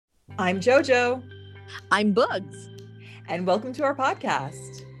I'm JoJo, I'm Bugs. and welcome to our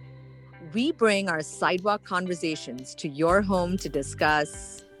podcast. We bring our sidewalk conversations to your home to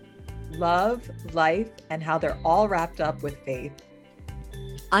discuss Love, life, and how they're all wrapped up with faith.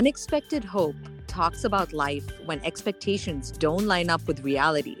 Unexpected Hope talks about life when expectations don't line up with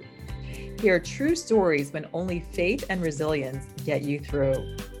reality. Hear true stories when only faith and resilience get you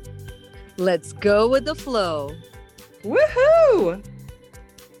through. Let's go with the flow. Woohoo!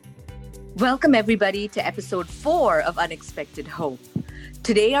 Welcome, everybody, to episode 4 of Unexpected Hope.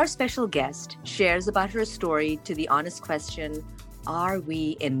 Today, our special guest shares about her story to the honest question, are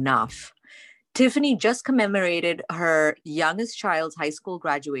we enough? Tiffany just commemorated her youngest child's high school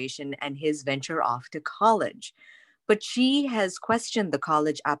graduation and his venture off to college. But she has questioned the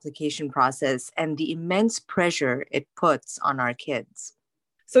college application process and the immense pressure it puts on our kids.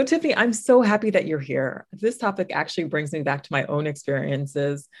 So, Tiffany, I'm so happy that you're here. This topic actually brings me back to my own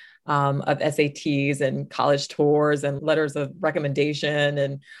experiences of SATs and college tours and letters of recommendation.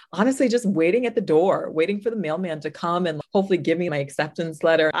 And honestly, just waiting at the door, waiting for the mailman to come and hopefully give me my acceptance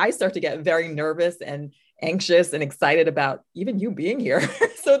letter. I start to get very nervous and anxious and excited about even you being here.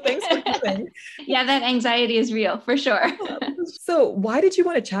 So thanks for coming. Yeah, that anxiety is real for sure. So why did you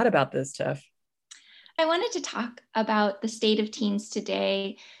want to chat about this, Tiff? I wanted to talk about the state of teens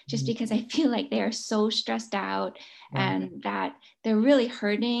today, just because I feel like they are so stressed out and that they're really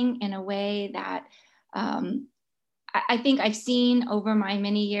hurting in a way that I think I've seen over my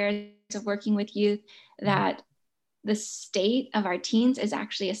many years of working with youth that the state of our teens is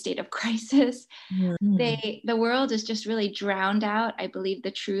actually a state of crisis. The world is just really drowned out, I believe,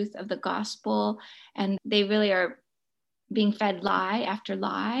 the truth of the gospel, and they really are being fed lie after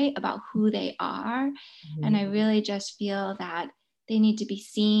lie about who they are. And I really just feel that they need to be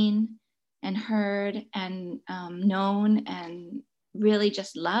seen and heard and known and really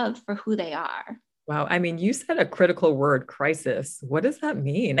just loved for who they are. Wow. I mean, you said a critical word, crisis. What does that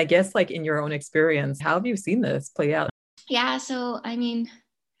mean? I guess like in your own experience, how have you seen this play out? Yeah. So, I mean,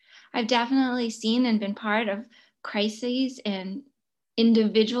 I've definitely seen and been part of crises in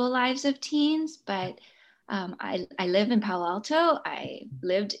individual lives of teens, but I live in Palo Alto. I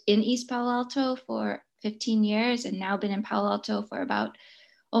lived in East Palo Alto for 15 years and now been in Palo Alto for about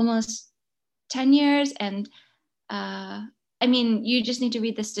almost 10 years. And I mean, you just need to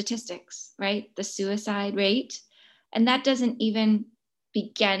read the statistics, right? The suicide rate. And that doesn't even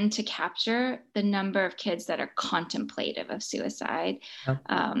begin to capture the number of kids that are contemplative of suicide,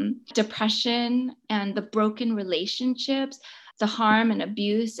 depression and the broken relationships, the harm and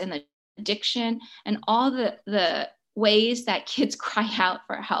abuse and the addiction and all the ways that kids cry out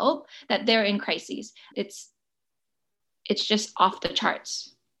for help, that they're in crises. It's just off the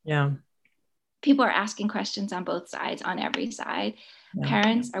charts. Yeah. People are asking questions on both sides, on every side. Yeah.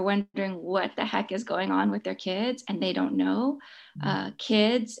 Parents are wondering what the heck is going on with their kids and they don't know.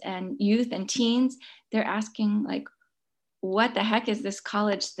 Kids and youth and teens, they're asking like, what the heck is this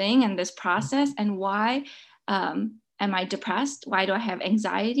college thing and this process, and why am I depressed? Why do I have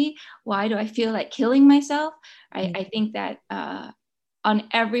anxiety? Why do I feel like killing myself? I think that on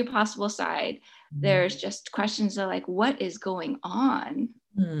every possible side, there's just questions of like, what is going on?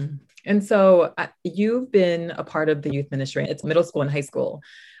 And so you've been a part of the youth ministry. It's middle school and high school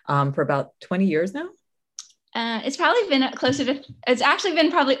for about 20 years now? It's probably been it's actually been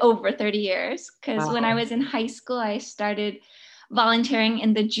probably over 30 years. Because when I was in high school, I started volunteering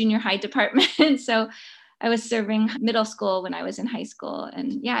in the junior high department. So I was serving middle school when I was in high school.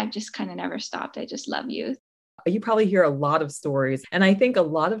 And yeah, I've just kind of never stopped. I just love youth. You probably hear a lot of stories. And I think a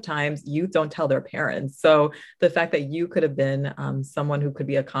lot of times youth don't tell their parents. So the fact that you could have been someone who could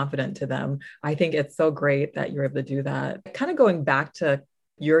be a confidant to them, I think it's so great that you're able to do that. Kind of going back to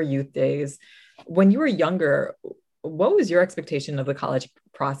your youth days, when you were younger, what was your expectation of the college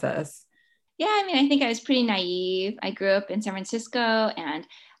process? Yeah, I mean, I think I was pretty naive. I grew up in San Francisco and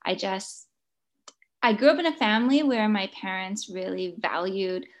I grew up in a family where my parents really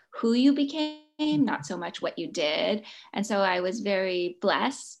valued who you became, not so much what you did. And so I was very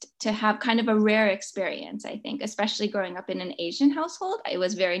blessed to have kind of a rare experience, I think, especially growing up in an Asian household. I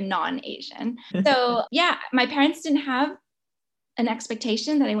was very non-Asian. So yeah, my parents didn't have an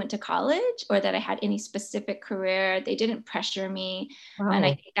expectation that I went to college or that I had any specific career. They didn't pressure me. Wow. And I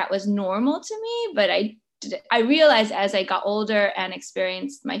think that was normal to me, but I realized as I got older and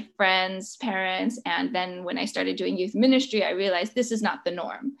experienced my friends' parents, and then when I started doing youth ministry, I realized this is not the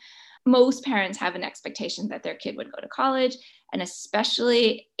norm. Most parents have an expectation that their kid would go to college, and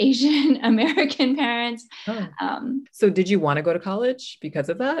especially Asian American parents. So did you want to go to college because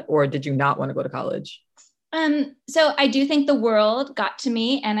of that, or did you not want to go to college? So I do think the world got to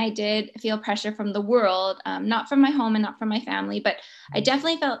me, and I did feel pressure from the world, not from my home and not from my family, but I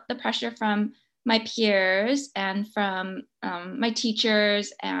definitely felt the pressure from my peers and from my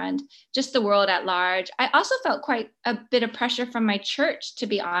teachers and just the world at large. I also felt quite a bit of pressure from my church, to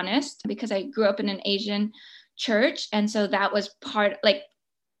be honest, because I grew up in an Asian church. And so that was part, like,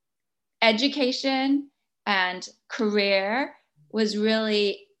 education and career was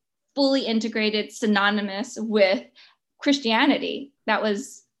really fully integrated, synonymous with Christianity. That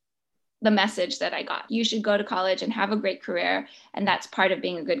was the message that I got. You should go to college and have a great career. And that's part of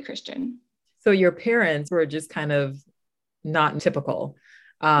being a good Christian. So your parents were just kind of not typical.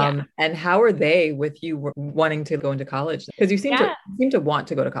 Yeah. And how are they with you wanting to go into college? Because you seem to want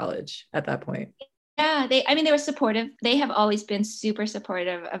to go to college at that point. Yeah, they were supportive. They have always been super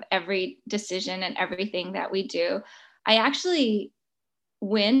supportive of every decision and everything that we do. I actually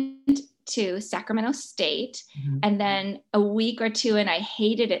went to Sacramento State, and then a week or two, and I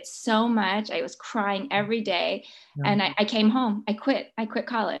hated it so much. I was crying every day, and I came home. I quit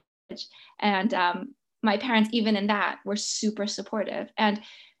college. And my parents, even in that, were super supportive. And,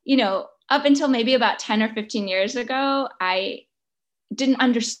 you know, up until maybe about 10 or 15 years ago, I didn't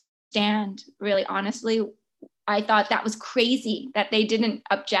understand, really, honestly. I thought that was crazy that they didn't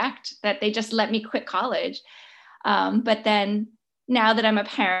object, that they just let me quit college. But then now that I'm a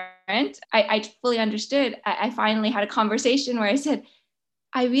parent, I fully understood. I finally had a conversation where I said,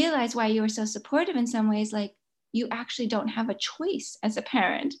 I realize why you were so supportive in some ways. Like, you actually don't have a choice as a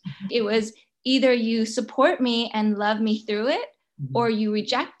parent. It was either you support me and love me through it, or you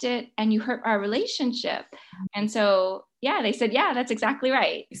reject it and you hurt our relationship. And so, yeah, they said, yeah, that's exactly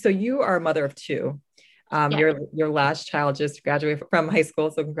right. So you are a mother of two. Your last child just graduated from high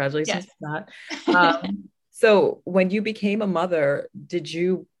school. So congratulations on that. So when you became a mother, did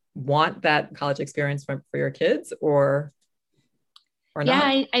you want that college experience for your kids or not?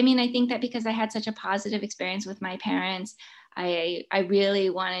 Yeah, I mean, I think that because I had such a positive experience with my parents, I really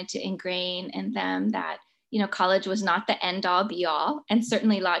wanted to ingrain in them that, you know, college was not the end all be all, and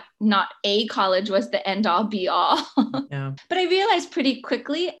certainly not a college was the end all be all. Yeah. But I realized pretty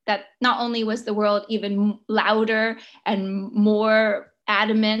quickly that not only was the world even louder and more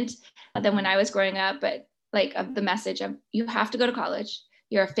adamant than when I was growing up, but like of the message of you have to go to college.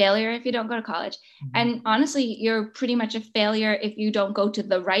 You're a failure if you don't go to college. And honestly, you're pretty much a failure if you don't go to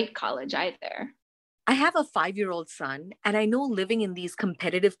the right college either. I have a 5-year-old son, and I know living in these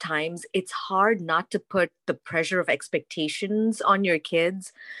competitive times, it's hard not to put the pressure of expectations on your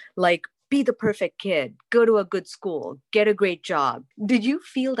kids, like be the perfect kid, go to a good school, get a great job. Did you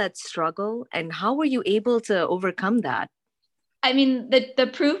feel that struggle, and how were you able to overcome that? I mean, the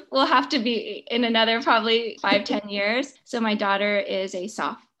proof will have to be in another probably 5-10 years. So my daughter is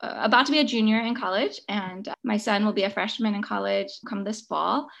about to be a junior in college, and my son will be a freshman in college come this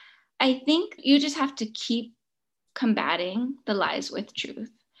fall. I think you just have to keep combating the lies with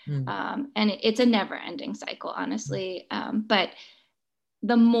truth. And it's a never ending cycle, honestly. But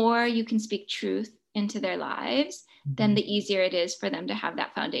the more you can speak truth into their lives, then the easier it is for them to have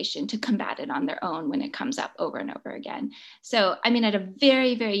that foundation to combat it on their own when it comes up over and over again. So, I mean, at a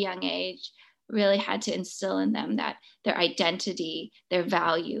very, very young age, really had to instill in them that their identity, their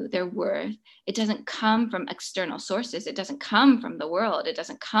value, their worth, it doesn't come from external sources. It doesn't come from the world. It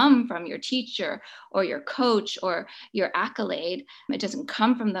doesn't come from your teacher or your coach or your accolade. It doesn't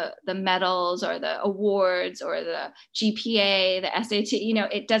come from the medals or the awards or the GPA, the SAT, you know,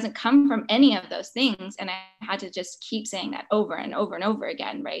 it doesn't come from any of those things. And I had to just keep saying that over and over and over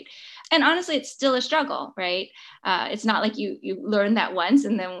again, right? And honestly, it's still a struggle, right? It's not like you learn that once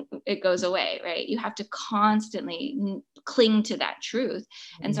and then it goes away, right? You have to constantly cling to that truth.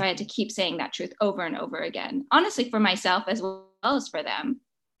 And so I had to keep saying that truth over and over again, honestly, for myself as well as for them.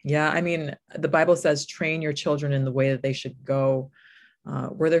 Yeah. I mean, the Bible says, train your children in the way that they should go.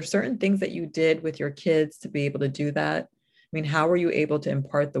 Were there certain things that you did with your kids to be able to do that? I mean, how were you able to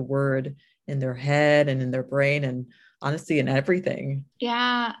impart the word in their head and in their brain and honestly in everything?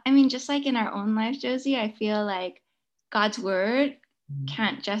 Yeah. I mean, just like in our own life, Josie, I feel like God's word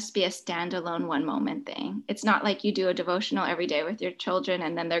can't just be a standalone one moment thing. It's not like you do a devotional every day with your children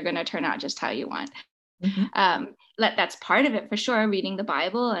and then they're going to turn out just how you want. That's part of it for sure, reading the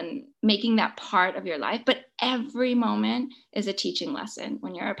Bible and making that part of your life. But every moment is a teaching lesson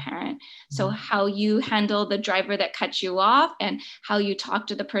when you're a parent. So how you handle the driver that cuts you off, and how you talk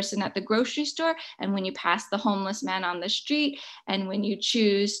to the person at the grocery store, and when you pass the homeless man on the street, and when you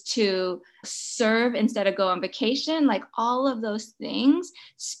choose to serve instead of go on vacation, like all of those things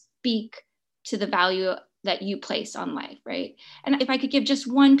speak to the value that you place on life, right? And if I could give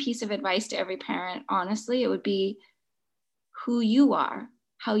just one piece of advice to every parent, honestly, it would be who you are,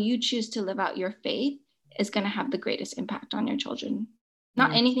 how you choose to live out your faith is going to have the greatest impact on your children.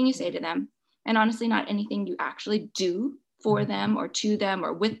 Not anything you say to them, and honestly, not anything you actually do for them or to them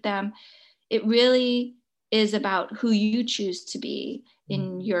or with them. It really is about who you choose to be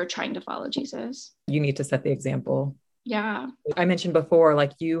in your trying to follow Jesus. You need to set the example. Yeah. I mentioned before,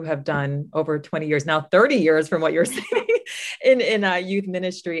 like you have done over 20 years, now 30 years from what you're saying in youth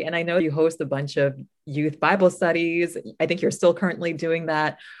ministry. And I know you host a bunch of youth Bible studies. I think you're still currently doing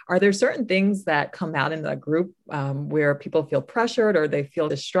that. Are there certain things that come out in the group where people feel pressured or they feel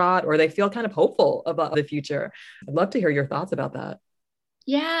distraught or they feel kind of hopeful about the future? I'd love to hear your thoughts about that.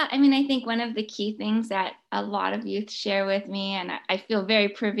 Yeah, I mean, I think one of the key things that a lot of youth share with me, and I feel very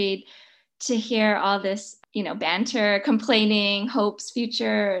privy to hear all this, banter, complaining, hopes,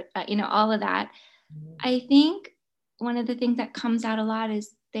 future, all of that. I think one of the things that comes out a lot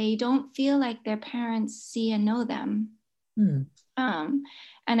is they don't feel like their parents see and know them.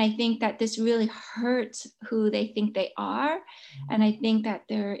 And I think that this really hurts who they think they are. And I think that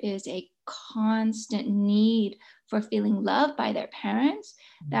there is a constant need for feeling loved by their parents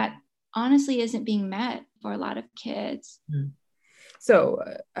that honestly isn't being met for a lot of kids. So,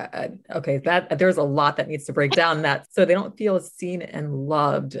 okay, that there's a lot that needs to break down that so they don't feel seen and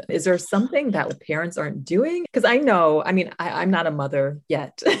loved. Is there something that parents aren't doing? Because I know, I'm not a mother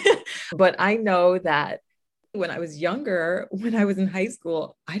yet, but I know that when I was younger, when I was in high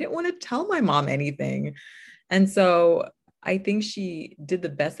school, I didn't want to tell my mom anything. And so I think she did the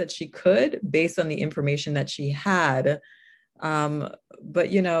best that she could based on the information that she had.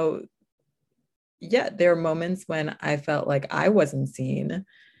 But, there are moments when I felt like I wasn't seen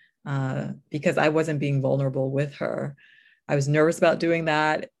because I wasn't being vulnerable with her. I was nervous about doing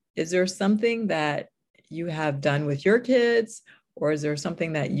that. Is there something that you have done with your kids, or is there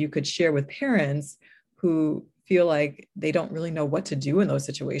something that you could share with parents who feel like they don't really know what to do in those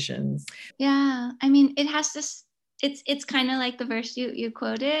situations? Yeah, I mean, it has to, it's kind of like the verse you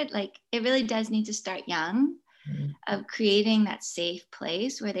quoted, like it really does need to start young. Of creating that safe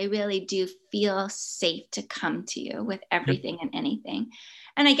place where they really do feel safe to come to you with everything and anything.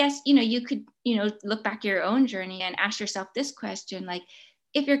 And I guess, you could, look back at your own journey and ask yourself this question, like,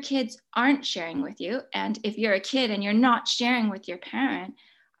 if your kids aren't sharing with you, and if you're a kid and you're not sharing with your parent,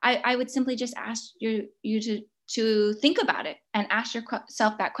 I would simply just ask you to think about it and ask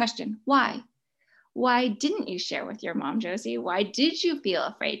yourself that question. Why didn't you share with your mom, Josie? Why did you feel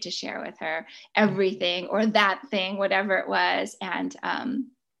afraid to share with her everything or that thing, whatever it was? And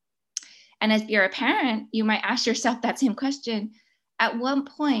if you're a parent, you might ask yourself that same question. At what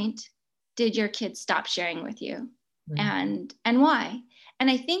point did your kids stop sharing with you? And why? And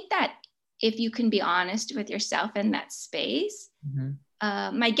I think that if you can be honest with yourself in that space,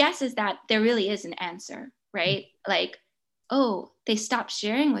 my guess is that there really is an answer, right? Like, oh, they stopped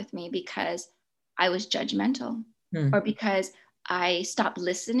sharing with me because I was judgmental or because I stopped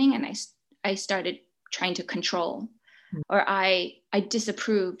listening and I started trying to control or I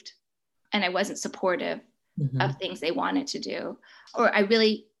disapproved and I wasn't supportive of things they wanted to do, or I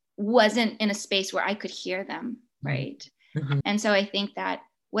really wasn't in a space where I could hear them. Right. And so I think that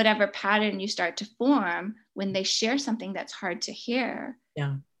whatever pattern you start to form when they share something that's hard to hear,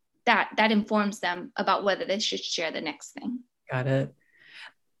 that informs them about whether they should share the next thing. Got it.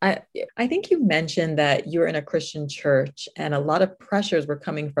 I think you mentioned that you're in a Christian church and a lot of pressures were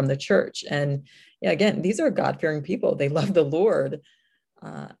coming from the church. And again, these are God-fearing people. They love the Lord.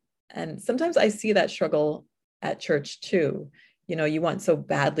 And sometimes I see that struggle at church too. You want so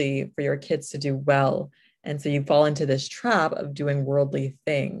badly for your kids to do well. And so you fall into this trap of doing worldly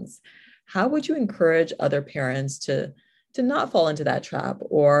things. How would you encourage other parents to not fall into that trap?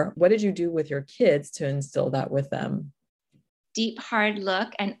 Or what did you do with your kids to instill that with them? Deep, hard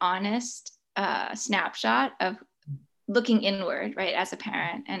look and honest snapshot of looking inward, right, as a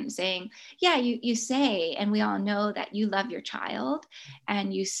parent and saying, yeah, you say, and we all know that you love your child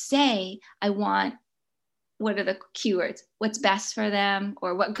and you say, I want, what are the keywords? What's best for them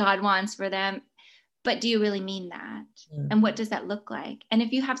or what God wants for them. But do you really mean that? And what does that look like? And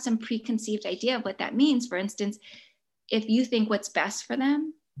if you have some preconceived idea of what that means, for instance, if you think what's best for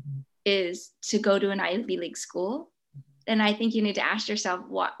them is to go to an Ivy League school, then I think you need to ask yourself,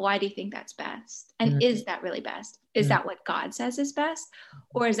 why do you think that's best? And is that really best? Is that what God says is best?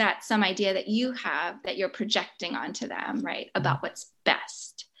 Or is that some idea that you have that you're projecting onto them, right, about what's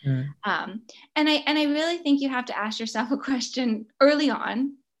best? And I really think you have to ask yourself a question early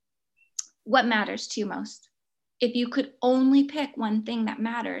on. What matters to you most? If you could only pick one thing that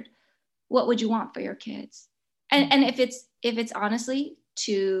mattered, what would you want for your kids? And if it's honestly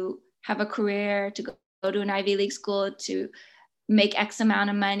to have a career, to go to an Ivy League school, to make X amount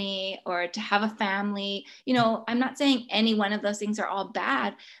of money, or to have a family, I'm not saying any one of those things are all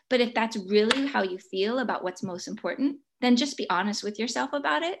bad, but if that's really how you feel about what's most important, then just be honest with yourself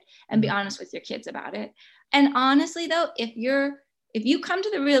about it and be honest with your kids about it. And honestly though, if you come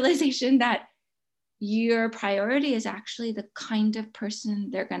to the realization that your priority is actually the kind of person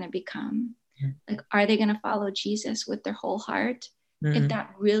they're going to become, like, are they going to follow Jesus with their whole heart? If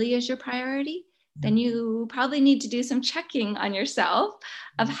that really is your priority, then you probably need to do some checking on yourself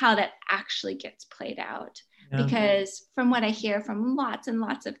of how that actually gets played out. Yeah. Because from what I hear from lots and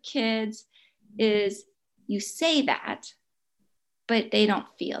lots of kids is you say that, but they don't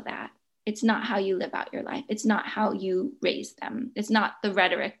feel that. It's not how you live out your life. It's not how you raise them. It's not the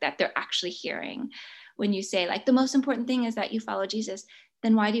rhetoric that they're actually hearing. When you say, like, the most important thing is that you follow Jesus,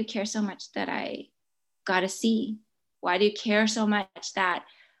 then why do you care so much that I got a C? Why do you care so much that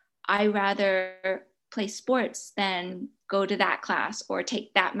I rather play sports than go to that class or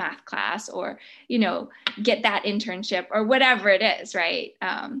take that math class or, get that internship or whatever it is, right?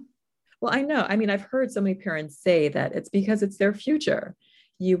 Well, I know. I mean, I've heard so many parents say that it's because it's their future.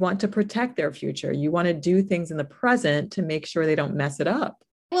 You want to protect their future. You want to do things in the present to make sure they don't mess it up.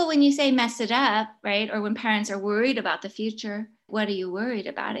 Well, when you say mess it up, right? Or when parents are worried about the future, what are you worried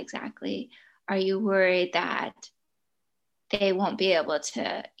about exactly? Are you worried that they won't be able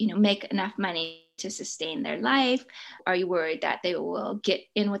to, make enough money to sustain their life? Are you worried that they will get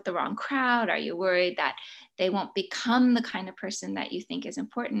in with the wrong crowd? Are you worried that they won't become the kind of person that you think is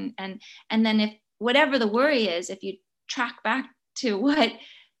important? And then if whatever the worry is, if you track back to what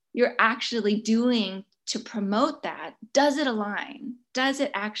you're actually doing to promote that, does it align? Does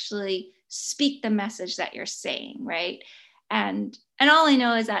it actually speak the message that you're saying, right? And all I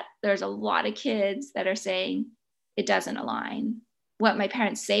know is that there's a lot of kids that are saying, it doesn't align. What my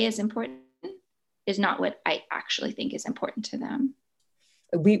parents say is important is not what I actually think is important to them.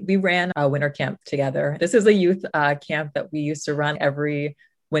 We ran a winter camp together. This is a youth camp that we used to run every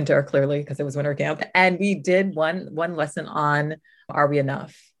winter, clearly, because it was winter camp. And we did one lesson on, are we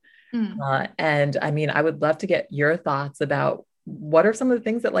enough? And I mean, I would love to get your thoughts about what are some of the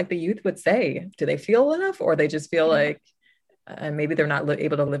things that, like, the youth would say. Do they feel enough, or they just feel like maybe they're not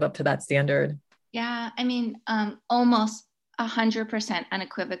able to live up to that standard? Yeah, I mean, almost 100%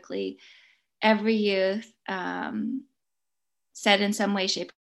 unequivocally, every youth said in some way,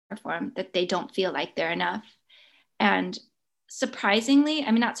 shape, or form that they don't feel like they're enough. And surprisingly,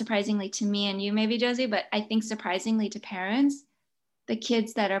 I mean, not surprisingly to me and you maybe, Josie, but I think surprisingly to parents, the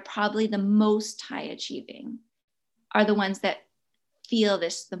kids that are probably the most high achieving are the ones that feel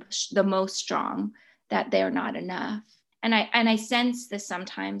this the most strong, that they're not enough. And I sense this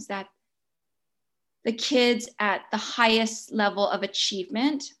sometimes, that the kids at the highest level of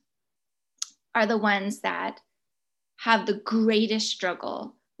achievement are the ones that have the greatest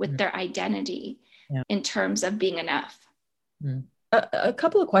struggle with their identity in terms of being enough. A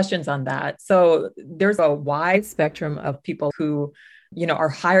couple of questions on that. So there's a wide spectrum of people who, are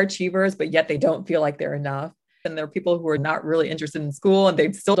high achievers, but yet they don't feel like they're enough. And there are people who are not really interested in school and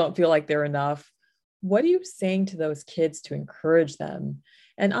they still don't feel like they're enough. What are you saying to those kids to encourage them?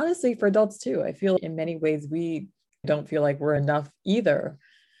 And honestly, for adults too, I feel in many ways we don't feel like we're enough either.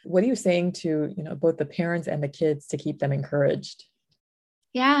 What are you saying to, both the parents and the kids to keep them encouraged?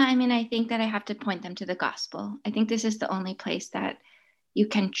 Yeah, I mean, I think that I have to point them to the gospel. I think this is the only place that you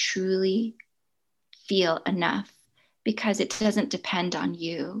can truly feel enough, because it doesn't depend on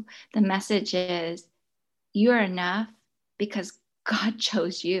you. The message is you're enough because God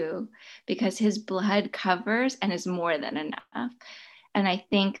chose you, because his blood covers and is more than enough. And I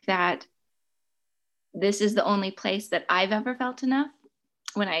think that this is the only place that I've ever felt enough,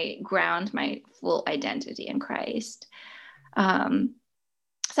 when I ground my full identity in Christ.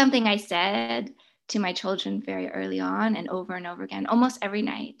 Something I said to my children very early on and over again, almost every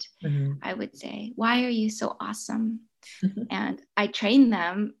night, I would say, why are you so awesome? And I trained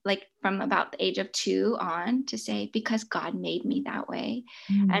them, like, from about the age of 2 on, to say, because God made me that way.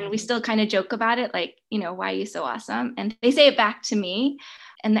 And we still kind of joke about it, like, why are you so awesome? And they say it back to me.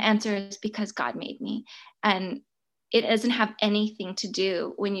 And the answer is because God made me. And it doesn't have anything to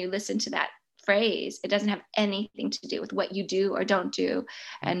do, when you listen to that phrase, it doesn't have anything to do with what you do or don't do,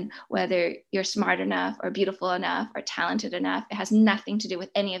 and whether you're smart enough or beautiful enough or talented enough. It has nothing to do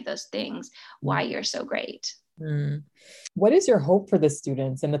with any of those things, why you're so great. What is your hope for the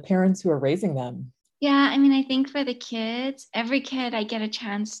students and the parents who are raising them? Yeah, I mean, I think for the kids, every kid I get a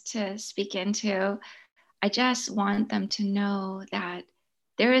chance to speak into, I just want them to know that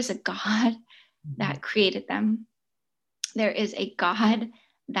there is a God that created them. There is a God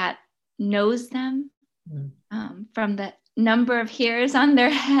that knows them, from the number of hairs on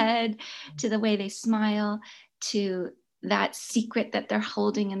their head to the way they smile, to that secret that they're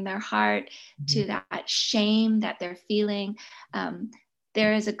holding in their heart, to that shame that they're feeling.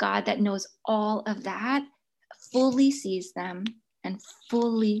 There is a God that knows all of that, fully sees them, and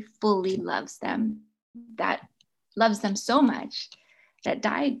fully loves them, that loves them so much that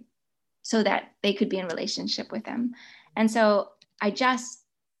died so that they could be in relationship with him. And so I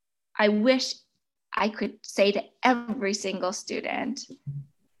wish I could say to every single student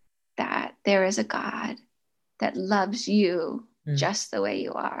that there is a God that loves you just the way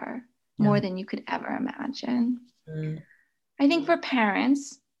you are, more than you could ever imagine. I think for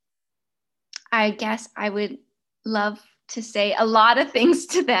parents, I guess I would love to say a lot of things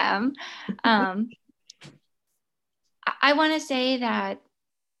to them. I want to say that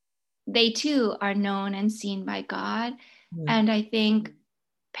they too are known and seen by God. And I think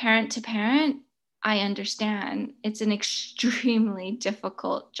parent to parent, I understand it's an extremely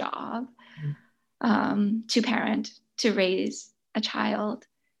difficult job to parent, to raise a child.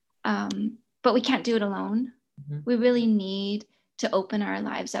 But we can't do it alone. We really need to open our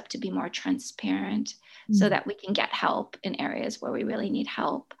lives up to be more transparent so that we can get help in areas where we really need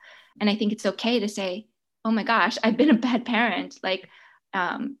help. And I think it's okay to say, oh my gosh, I've been a bad parent. Like,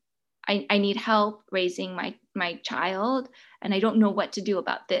 I need help raising my child, and I don't know what to do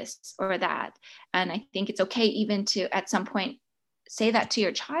about this or that. And I think it's okay even to, at some point, say that to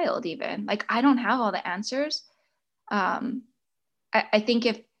your child even. Like, I don't have all the answers. I think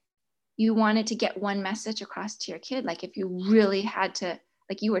if you wanted to get one message across to your kid, like if you really had to,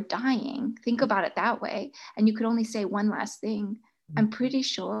 like you were dying, think about it that way, and you could only say one last thing, I'm pretty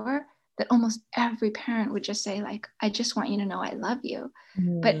sure that almost every parent would just say, like, I just want you to know I love you.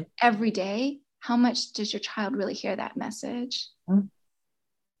 But every day, how much does your child really hear that message?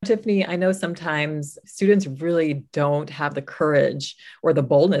 Tiffany, I know sometimes students really don't have the courage or the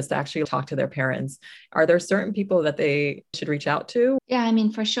boldness to actually talk to their parents. Are there certain people that they should reach out to? Yeah, I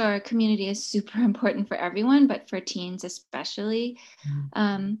mean, for sure, community is super important for everyone, but for teens especially.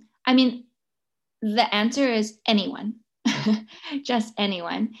 I mean, the answer is anyone. Just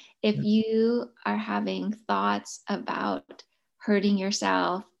anyone. If you are having thoughts about hurting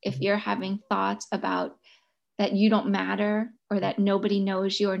yourself, if you're having thoughts about that you don't matter, or that nobody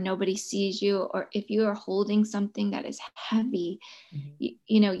knows you or nobody sees you, or if you are holding something that is heavy,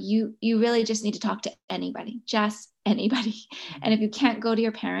 you really just need to talk to anybody, just anybody. And if you can't go to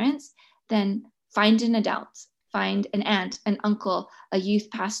your parents, then find an adult. Find an aunt, an uncle, a youth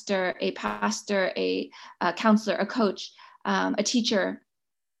pastor, a counselor, a coach, a teacher.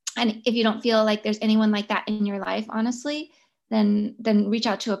 And if you don't feel like there's anyone like that in your life, honestly, then reach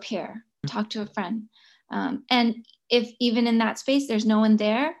out to a peer, talk to a friend. And if even in that space there's no one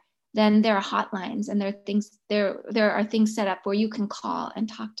there, then there are hotlines, and there are things set up where you can call and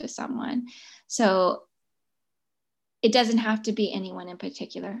talk to someone. So it doesn't have to be anyone in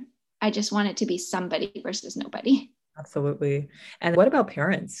particular. I just want it to be somebody versus nobody. Absolutely. And what about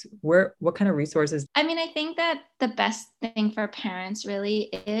parents? What kind of resources? I mean, I think that the best thing for parents really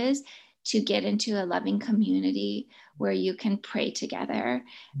is to get into a loving community where you can pray together,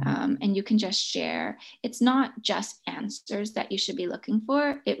 and you can just share. It's not just answers that you should be looking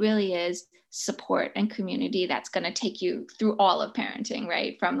for. It really is support and community that's going to take you through all of parenting,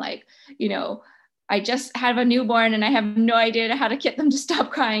 right? From like, I just have a newborn and I have no idea how to get them to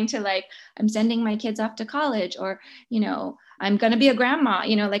stop crying, to like, I'm sending my kids off to college, or, I'm going to be a grandma,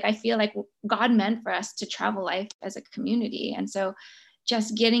 like I feel like God meant for us to travel life as a community. And so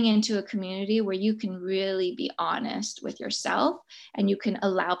just getting into a community where you can really be honest with yourself and you can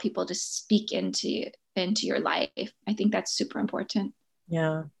allow people to speak into your life. I think that's super important.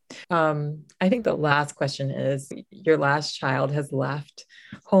 Yeah. I think the last question is, your last child has left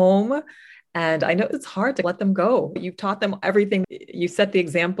home, and I know it's hard to let them go. You've taught them everything. You set the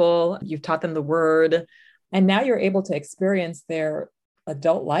example, you've taught them the word, and now you're able to experience their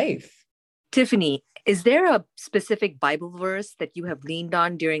adult life. Tiffany, is there a specific Bible verse that you have leaned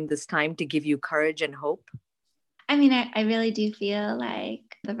on during this time to give you courage and hope? I mean, I really do feel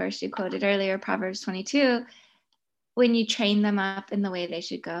like the verse you quoted earlier, Proverbs 22, when you train them up in the way they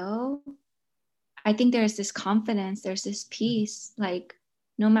should go, I think there's this confidence, there's this peace, like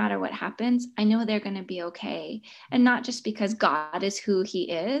no matter what happens, I know they're going to be okay. And not just because God is who he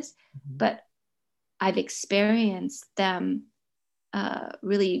is, but I've experienced them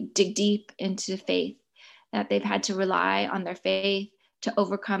really dig deep into faith, that they've had to rely on their faith to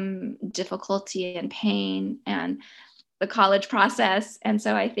overcome difficulty and pain. And the college process. And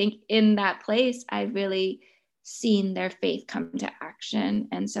so I think in that place, I've really seen their faith come to action.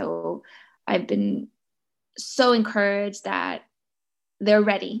 And so I've been so encouraged that they're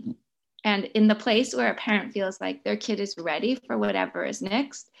ready. And in the place where a parent feels like their kid is ready for whatever is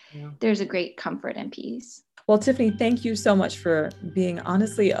next, there's a great comfort and peace. Well, Tiffany, thank you so much for being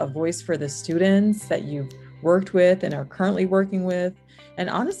honestly a voice for the students that you've worked with and are currently working with, and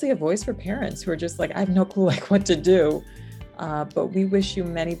honestly a voice for parents who are just like, I have no clue like what to do. But we wish you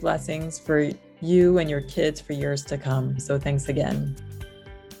many blessings for you and your kids for years to come. So thanks again.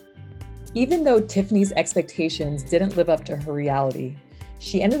 Even though Tiffany's expectations didn't live up to her reality,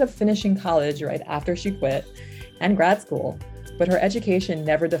 she ended up finishing college right after she quit and grad school, but her education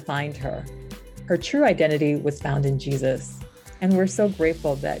never defined her. Her true identity was found in Jesus. And we're so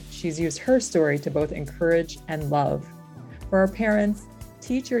grateful that she's used her story to both encourage and love. For our parents,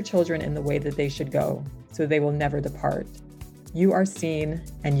 teach your children in the way that they should go, so they will never depart. You are seen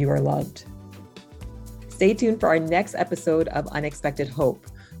and you are loved. Stay tuned for our next episode of Unexpected Hope,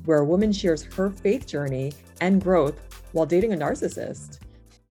 where a woman shares her faith journey and growth while dating a narcissist.